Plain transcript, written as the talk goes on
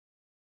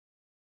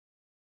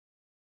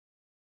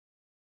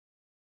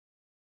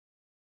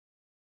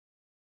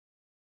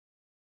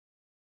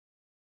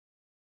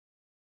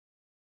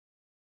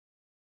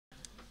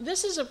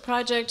this is a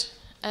project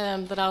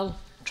that I'll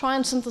try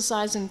and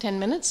synthesize in 10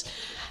 minutes.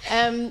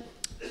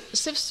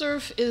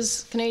 CIFSURF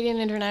is Canadian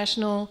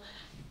International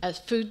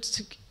Food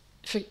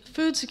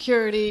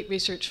Security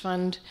Research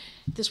Fund.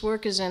 This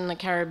work is in the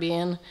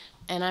Caribbean,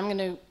 and I'm going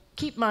to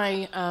keep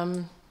my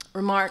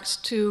remarks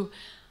to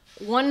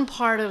one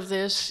part of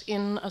this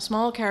in a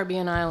small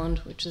Caribbean island,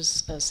 which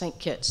is St.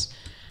 Kitts.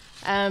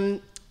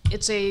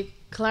 It's a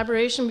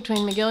collaboration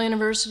between McGill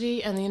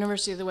University and the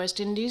University of the West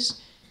Indies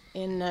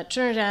in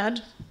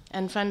Trinidad,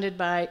 and funded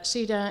by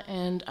CEDA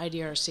and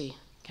IDRC,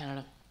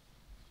 Canada.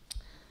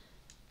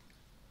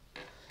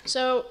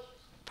 So,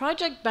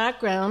 project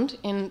background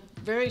in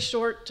very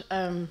short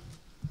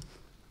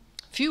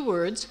few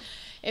words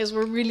is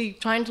we're really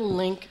trying to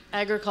link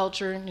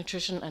agriculture,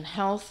 nutrition, and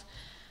health,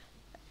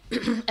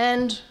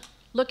 and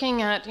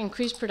looking at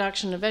increased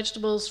production of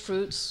vegetables,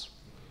 fruits,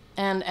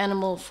 and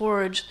animal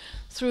forage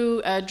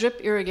through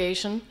drip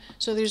irrigation.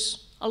 So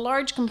there's a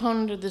large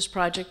component of this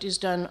project is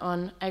done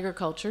on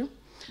agriculture,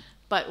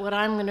 but what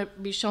I'm going to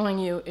be showing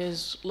you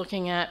is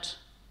looking at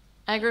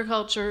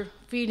agriculture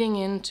feeding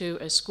into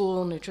a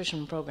school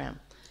nutrition program.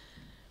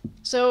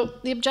 So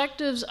the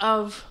objectives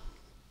of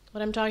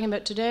what I'm talking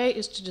about today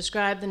is to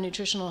describe the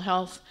nutritional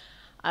health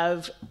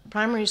of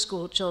primary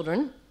school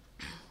children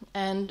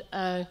and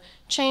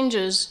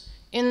changes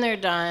in their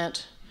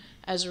diet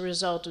as a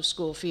result of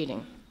school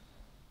feeding,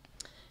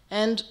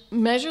 and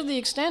measure the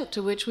extent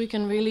to which we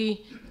can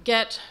really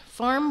get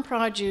farm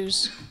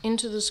produce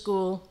into the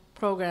school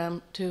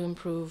program to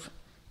improve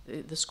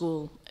the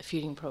school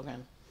feeding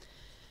program.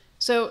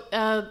 So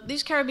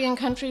these Caribbean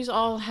countries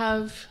all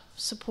have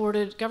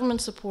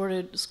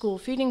government-supported school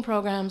feeding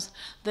programs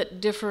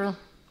that differ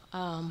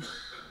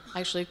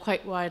actually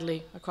quite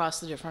widely across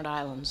the different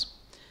islands.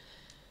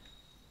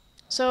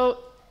 So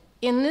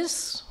on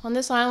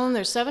this island,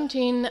 there's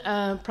 17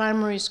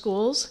 primary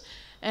schools,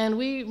 and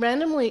we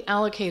randomly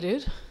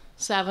allocated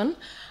 7.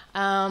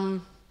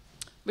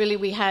 Really,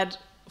 we had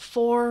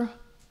 4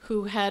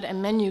 who had a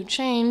menu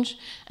change,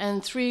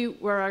 and 3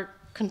 were our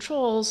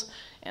controls,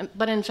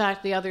 but in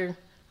fact, the other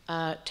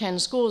 10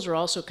 schools are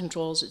also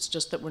controls. It's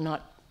just that we're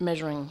not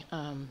measuring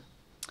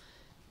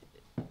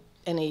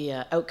any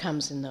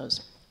outcomes in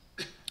those.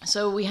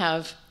 So we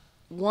have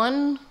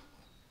one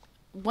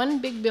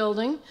big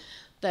building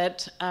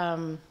that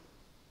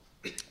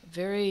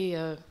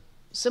very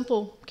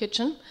simple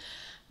kitchen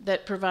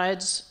that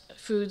provides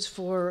foods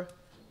for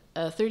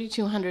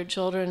 3,200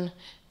 children,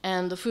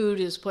 and the food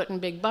is put in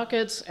big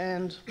buckets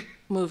and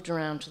moved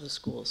around to the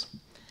schools.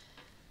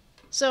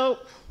 So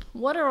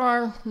what are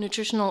our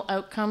nutritional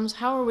outcomes?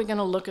 How are we going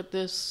to look at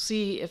this,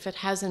 see if it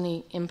has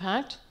any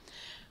impact?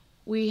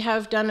 We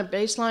have done a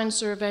baseline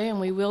survey, and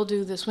we will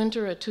do this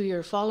winter a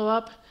 2-year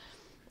follow-up,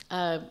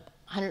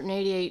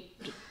 188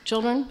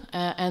 children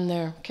and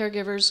their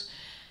caregivers,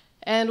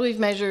 and we've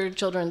measured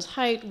children's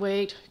height,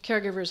 weight,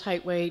 caregivers'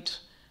 height, weight,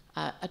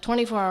 a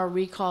 24-hour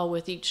recall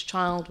with each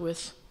child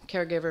with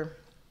caregiver,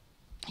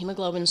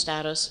 hemoglobin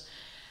status.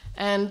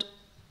 And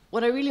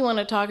what I really want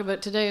to talk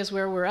about today is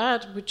where we're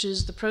at, which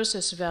is the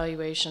process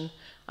evaluation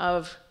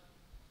of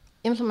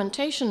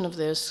implementation of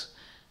this,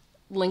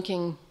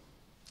 linking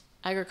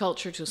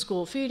agriculture to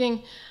school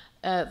feeding,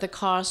 the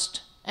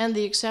cost, and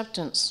the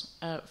acceptance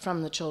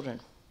from the children.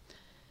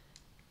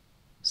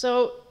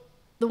 So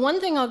the one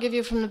thing I'll give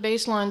you from the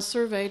baseline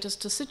survey,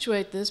 just to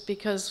situate this,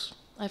 because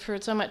I've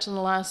heard so much in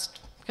the last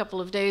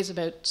couple of days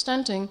about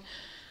stunting,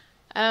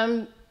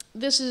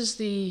 this is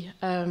the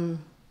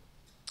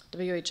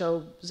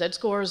WHO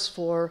Z-scores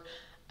for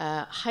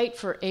height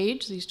for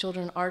age. These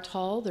children are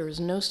tall. There is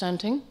no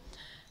stunting.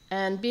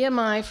 And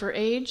BMI for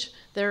age,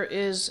 there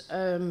is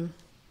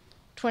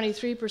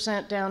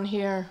 23% down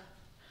here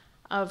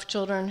of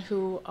children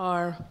who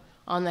are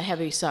on the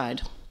heavy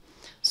side.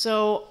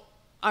 So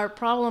our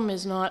problem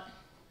is not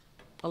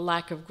a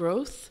lack of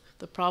growth.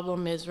 The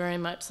problem is very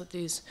much that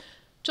these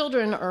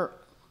children are,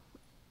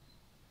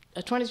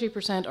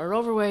 23% are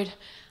overweight.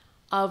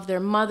 Of their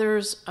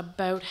mothers,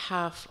 about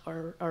half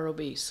are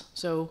obese.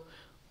 So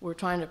we're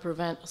trying to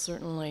prevent,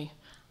 certainly,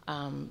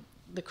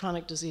 the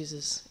chronic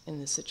diseases in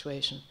this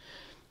situation.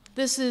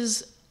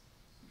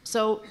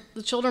 So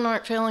the children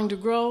aren't failing to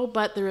grow,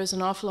 but there is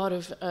an awful lot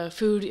of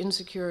food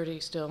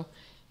insecurity still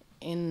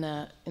in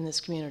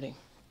this community.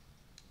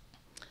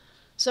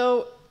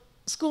 So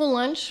school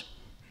lunch,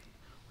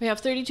 we have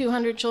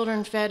 3,200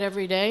 children fed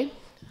every day,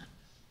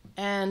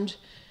 and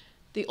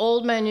the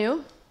old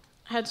menu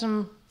had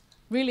some,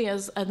 really,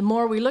 the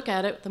more we look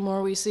at it, the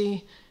more we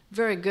see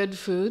very good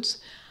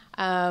foods.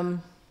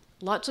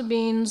 Lots of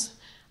beans.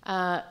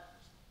 The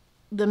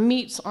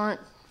meats aren't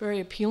very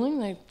appealing.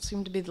 They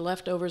seem to be the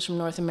leftovers from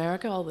North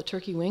America, all the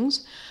turkey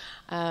wings,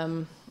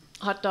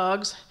 hot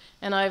dogs,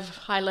 and I've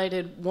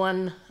highlighted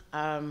one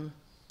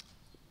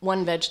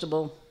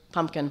vegetable,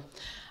 pumpkin,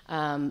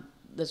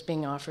 that's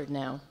being offered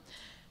now.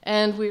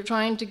 And we're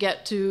trying to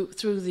get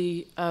through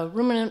the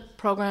ruminant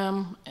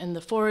program and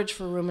the forage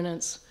for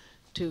ruminants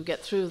to get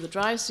through the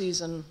dry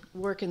season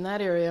work in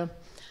that area,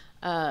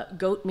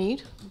 goat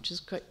meat, which is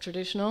quite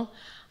traditional,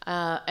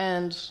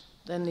 and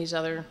than these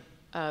other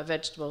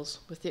vegetables,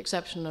 with the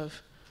exception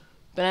of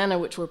banana,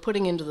 which we're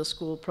putting into the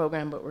school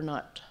program, but we're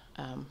not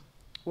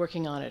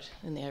working on it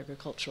in the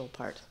agricultural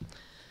part.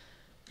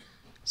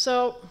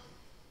 So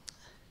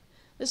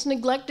this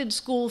neglected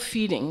school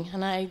feeding,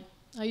 and I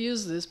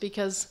use this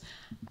because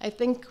I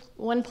think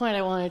one point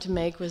I wanted to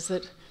make was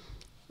that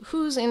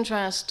who is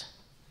interested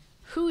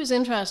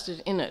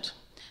in it?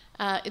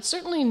 It's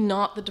certainly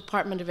not the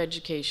Department of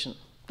Education.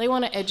 They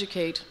want to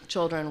educate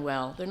children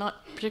well. They're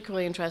not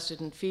particularly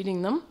interested in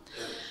feeding them,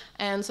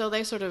 and so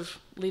they sort of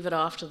leave it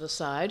off to the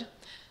side.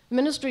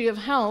 Ministry of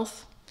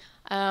Health,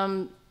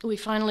 we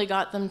finally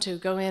got them to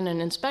go in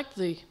and inspect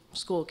the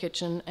school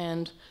kitchen,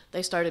 and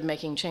they started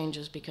making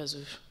changes because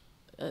of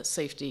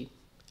safety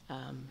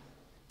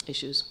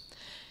issues.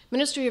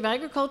 Ministry of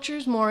Agriculture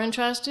is more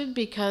interested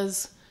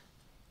because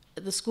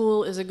the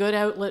school is a good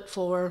outlet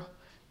for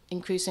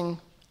increasing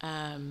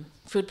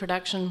food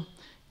production,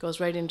 goes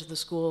right into the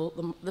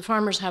school. The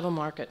farmers have a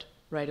market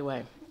right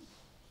away.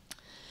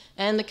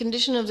 And the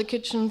condition of the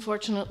kitchen,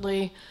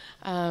 fortunately,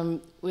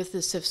 with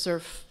the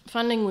SIF-SURF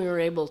funding, we were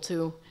able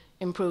to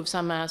improve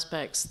some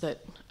aspects that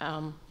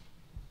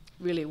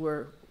really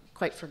were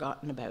quite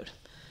forgotten about.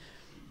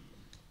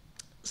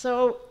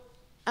 So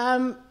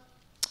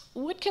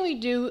what can we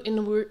do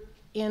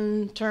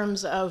in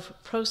terms of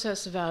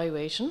process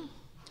evaluation?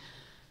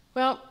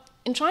 Well,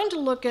 in trying to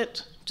look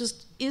at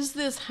just, is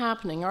this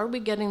happening? Are we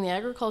getting the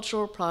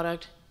agricultural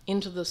product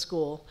into the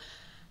school?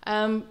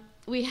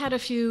 We had a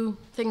few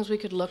things we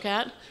could look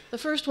at. The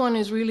first one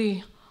is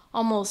really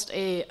almost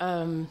a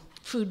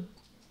food,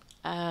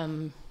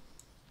 we're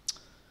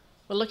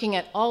looking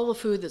at all the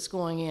food that's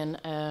going in,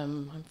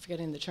 I'm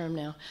forgetting the term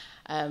now,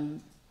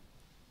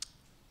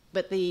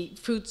 but the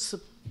food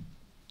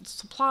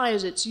supply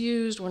as it's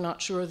used, we're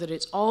not sure that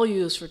it's all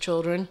used for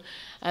children.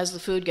 As the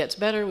food gets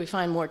better, we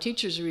find more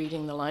teachers are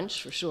eating the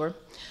lunch, for sure.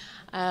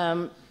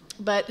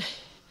 But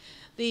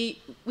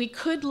we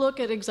could look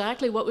at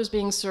exactly what was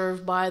being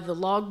served by the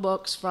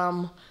logbooks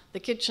from the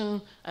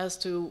kitchen as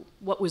to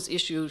what was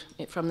issued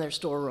from their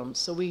storerooms.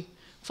 So we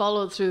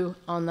followed through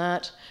on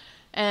that,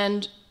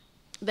 and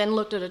then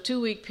looked at a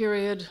 2-week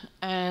period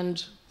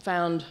and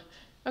found,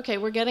 okay,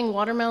 we're getting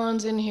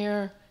watermelons in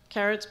here,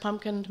 carrots,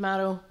 pumpkin,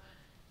 tomato,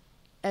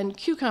 and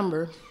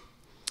cucumber.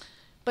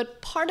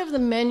 But part of the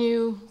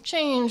menu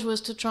change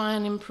was to try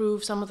and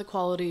improve some of the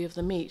quality of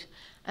the meat,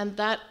 and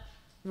that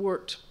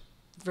worked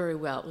very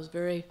well. It was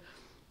very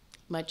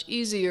much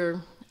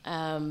easier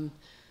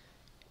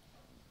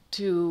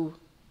to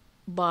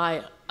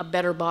buy a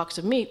better box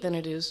of meat than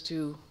it is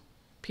to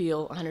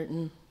peel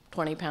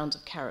 120 pounds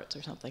of carrots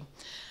or something.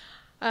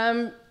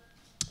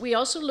 We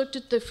also looked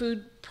at the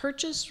food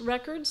purchase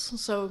records.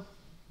 So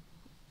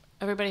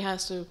everybody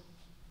has to,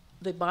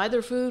 they buy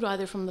their food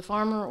either from the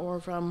farmer or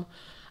from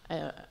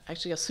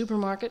actually a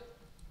supermarket.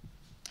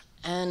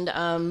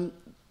 And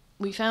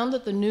we found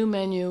that the new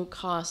menu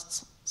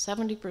costs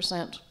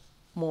 70%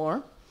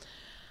 more.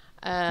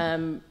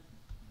 And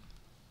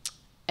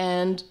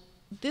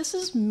this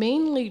is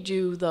mainly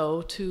due,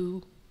 though,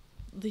 to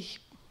the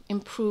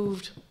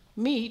improved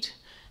meat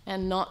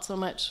and not so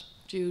much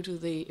due to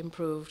the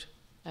improved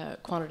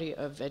quantity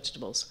of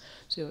vegetables.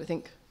 So I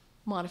think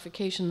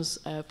modifications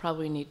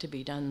probably need to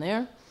be done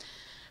there.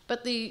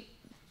 But the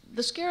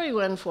scary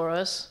one for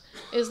us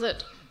is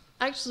that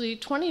actually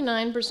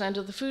 29%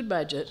 of the food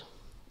budget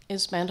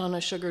is spent on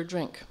a sugar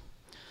drink.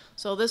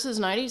 So this is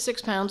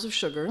 96 pounds of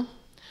sugar,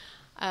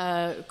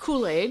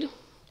 Kool-Aid,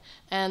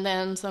 and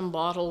then some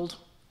bottled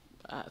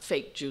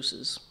fake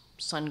juices,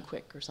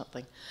 Sunquick or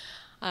something.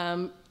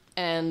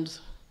 And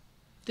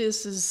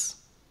this is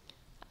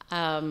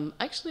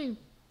actually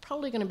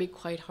probably going to be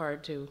quite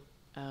hard to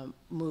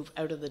move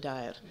out of the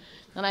diet.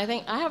 And I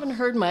think I haven't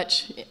heard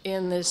much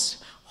in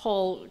this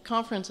whole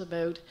conference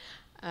about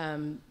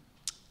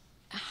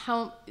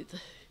how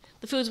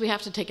the foods we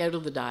have to take out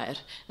of the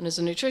diet. And as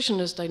a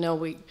nutritionist, I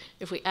know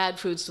if we add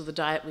foods to the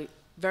diet, we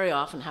very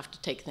often have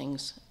to take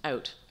things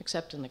out,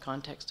 except in the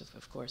context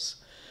of course,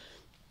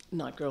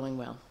 not growing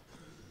well.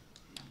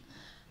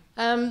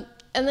 And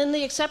then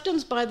the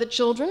acceptance by the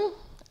children.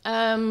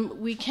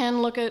 We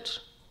can look at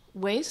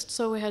waste.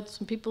 So we had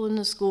some people in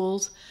the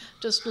schools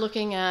just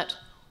looking at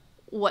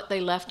what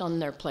they left on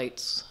their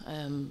plates.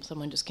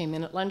 Someone just came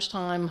in at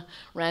lunchtime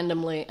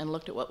randomly and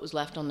looked at what was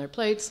left on their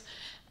plates.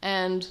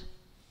 And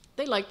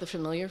they like the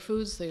familiar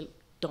foods. They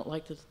don't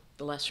like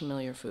the less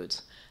familiar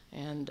foods.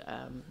 And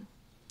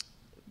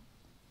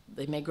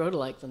they may grow to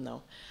like them,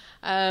 though.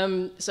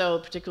 So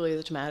particularly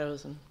the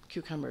tomatoes and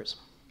cucumbers.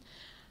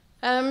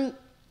 And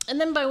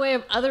then by way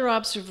of other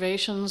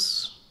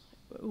observations,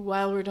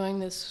 while we're doing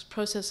this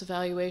process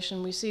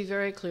evaluation, we see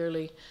very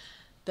clearly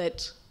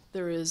that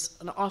there is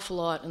an awful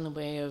lot in the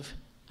way of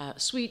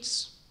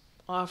sweets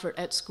offered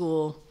at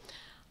school,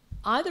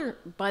 either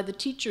by the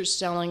teachers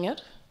selling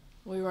it.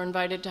 We were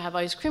invited to have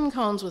ice cream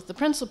cones with the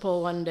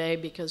principal one day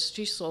because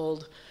she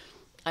sold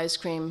ice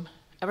cream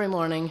every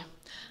morning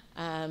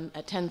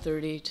at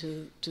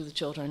 10:30 to the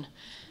children.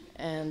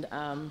 And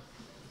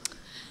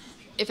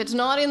if it's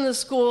not in the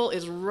school,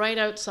 it's right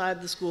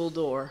outside the school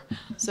door.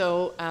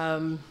 So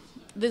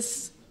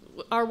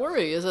our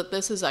worry is that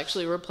this is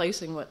actually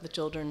replacing what the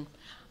children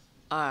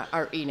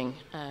are eating.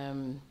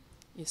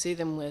 You see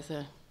them with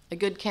a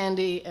good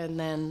candy and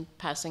then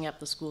passing up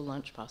the school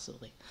lunch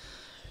possibly.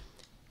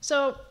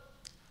 So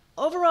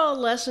overall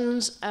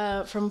lessons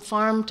from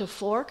farm to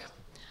fork.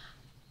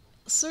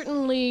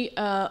 Certainly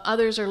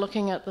others are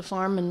looking at the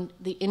farm and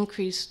the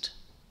increased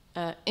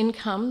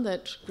income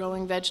that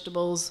growing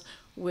vegetables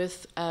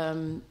with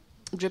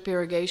drip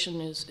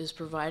irrigation is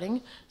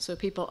providing. So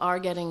people are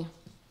getting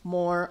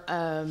more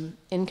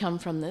income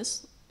from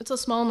this. It's a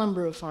small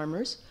number of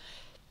farmers.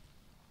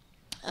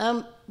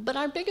 But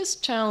our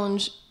biggest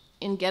challenge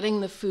in getting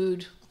the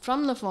food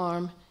from the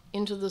farm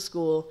into the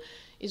school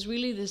is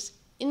really this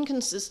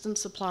inconsistent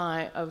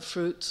supply of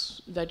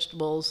fruits,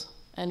 vegetables,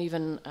 and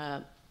even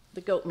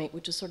the goat meat,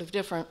 which is sort of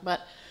different.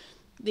 But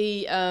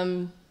the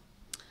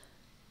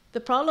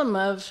problem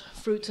of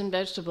fruits and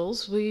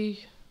vegetables,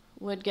 we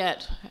would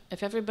get,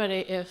 if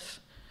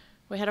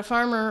we had a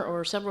farmer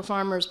or several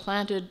farmers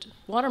planted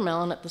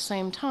watermelon at the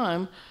same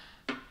time,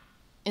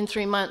 in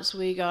 3 months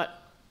we got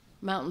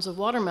mountains of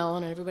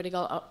watermelon, and everybody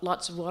got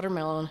lots of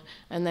watermelon,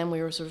 and then we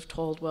were sort of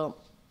told, well,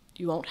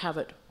 you won't have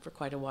it for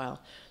quite a while.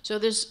 So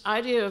this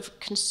idea of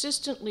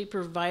consistently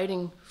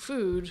providing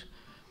food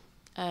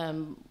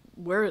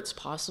where it's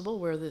possible,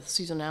 where the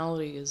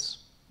seasonality is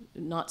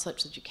not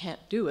such that you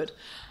can't do it,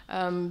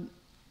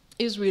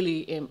 is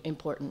really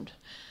important.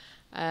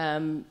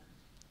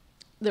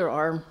 There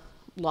are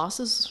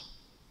losses,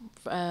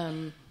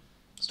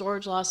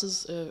 storage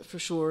losses for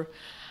sure,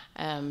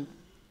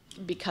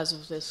 because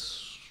of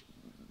this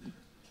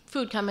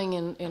food coming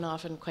in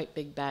often quite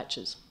big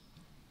batches.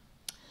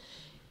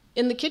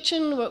 In the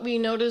kitchen, what we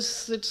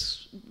notice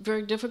that's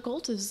very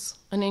difficult is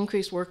an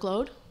increased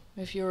workload.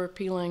 If you're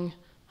peeling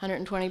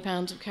 120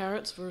 pounds of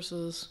carrots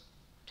versus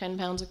 10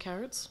 pounds of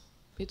carrots,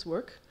 it's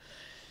work.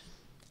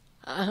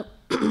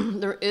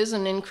 There is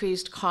an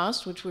increased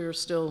cost, which we're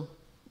still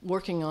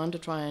working on to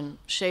try and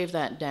shave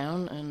that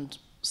down and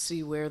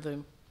see where the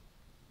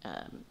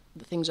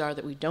things are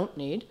that we don't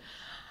need.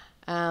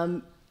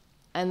 And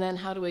then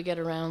how do we get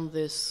around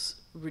this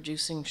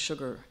reducing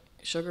sugar?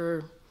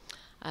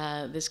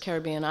 This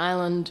Caribbean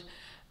island,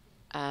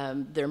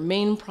 their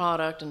main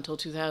product until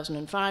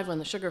 2005 when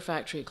the sugar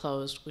factory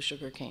closed was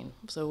sugarcane.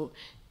 So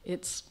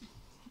it's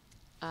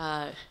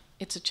a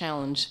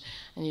challenge.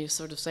 And you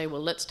sort of say,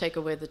 well, let's take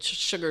away the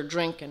sugar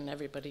drink, and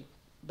everybody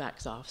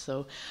backs off.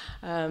 So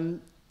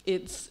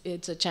it's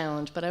a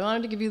challenge. But I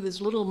wanted to give you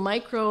this little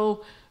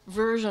micro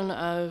version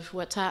of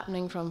what's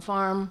happening from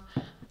farm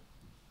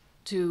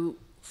to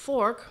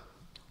fork,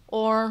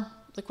 or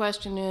the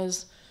question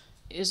is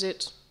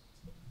it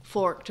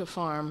fork to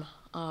farm?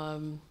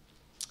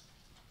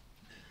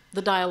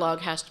 The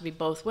dialogue has to be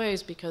both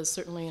ways, because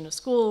certainly in a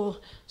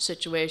school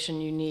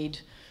situation you need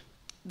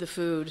the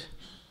food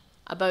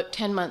about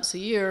 10 months a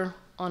year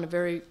on a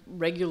very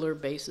regular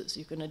basis.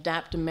 You can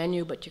adapt a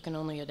menu, but you can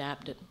only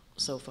adapt it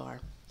so far.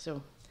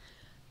 So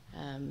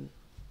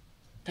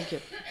thank you.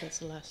 That's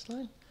the last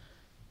slide.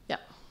 Yeah,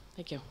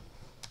 thank you.